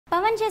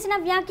పవన్ చేసిన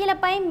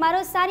వ్యాఖ్యలపై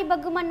మరోసారి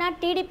బగ్గుమన్న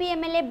TDP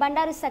MLA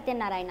bandaaru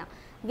satyannarayan.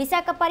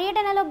 Visakha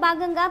పర్యటనలో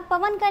భాగంగా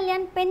పవన్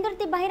కళ్యాణ్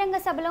పెందుర్తి బహిరంగ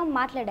సభలో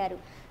మాట్లాడారు.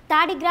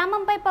 తాడి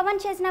గ్రామంపై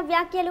పవన్ చేసిన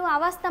వ్యాఖ్యలు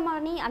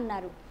అవాస్తవమని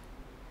అన్నారు.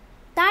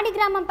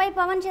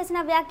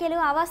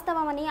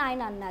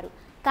 ఆయన అన్నారు.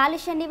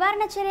 కాలుష్య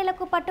నివారణ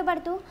చర్యలకు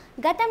పట్టుబడుతూ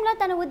గతంలో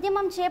తన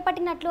ఉద్యమం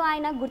చేపట్టినట్లు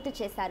ఆయన గుర్తు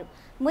చేశారు.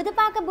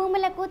 ముదుపాక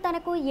భూములకు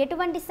తనకు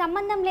ఎటువంటి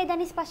సంబంధం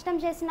లేదని స్పష్టం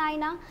చేసిన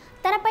ఆయన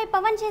తనపై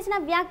పవన్ చేసిన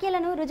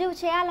వ్యాఖ్యలను రుజువు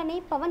చేయాలని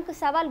పవన్కు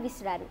సవాల్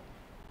విసిరారు.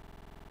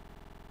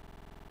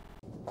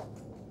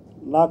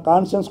 నా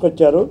కాన్ఫరెన్స్కి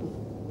వచ్చారు.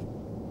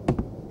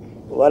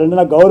 వారంటే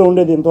నాకు గౌరవం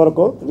ఉండేది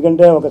ఇంతవరకు,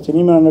 ఎందుకంటే ఒక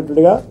సినిమా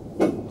అన్నట్టుగా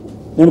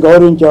నేను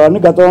గౌరవించేవాడిని.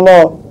 గతంలో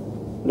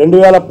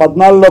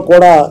 2014లో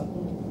కూడా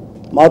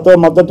మాతో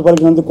మద్దతు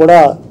పలికినందుకు కూడా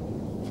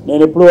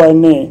నేను ఎప్పుడూ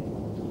ఆయన్ని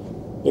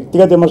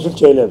వ్యక్తిగత విమర్శలు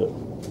చేయలేదు.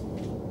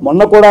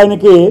 మొన్న కూడా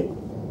ఆయనకి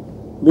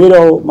మీరు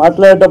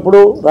మాట్లాడేటప్పుడు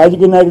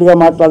రాజకీయ నాయకుడిగా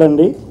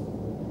మాట్లాడండి,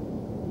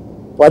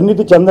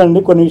 పరిణితి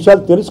చెందండి, కొన్ని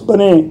విషయాలు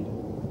తెలుసుకొని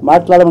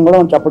మాట్లాడమని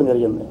కూడా చెప్పడం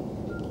జరిగింది.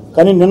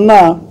 కానీ నిన్న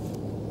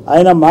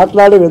ఆయన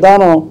మాట్లాడే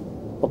విధానం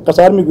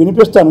ఒక్కసారి మీకు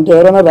వినిపిస్తాను. అంటే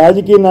ఎవరైనా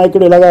రాజకీయ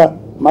నాయకుడు ఇలాగా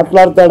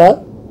మాట్లాడతాడా,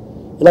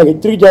 ఇలా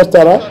హెచ్చరిక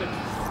చేస్తారా,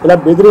 ఇలా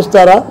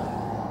బెదిరిస్తారా?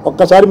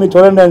 ఒక్కసారి మీరు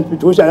చూడండి.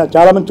 ఆయన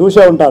చాలామంది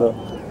చూసే ఉంటారు.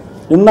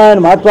 నిన్న ఆయన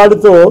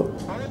మాట్లాడుతూ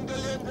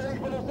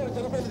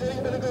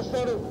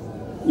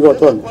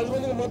చూడండి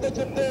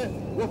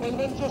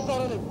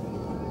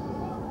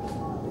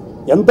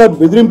ఎంత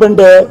బెదిరింపు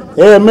అంటే,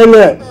 ఏ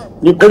ఎమ్మెల్యే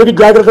నీ కొడుకు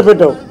జాగ్రత్త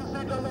పెట్టావు,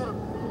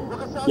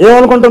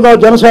 ఏమనుకుంటున్నావు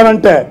జనసేన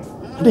అంటే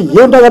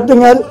ఏంటో అర్థం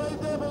కాదు.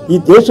 ఈ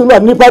దేశంలో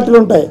అన్ని పార్టీలు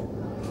ఉంటాయి,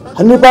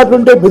 అన్ని పార్టీలు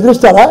ఉంటే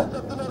బెదిరిస్తారా?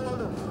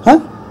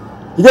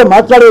 ఇదే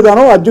మాట్లాడే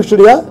విధానం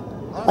అధ్యక్షుడిగా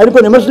ఆయన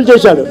కొన్ని విమర్శలు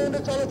చేశాడు.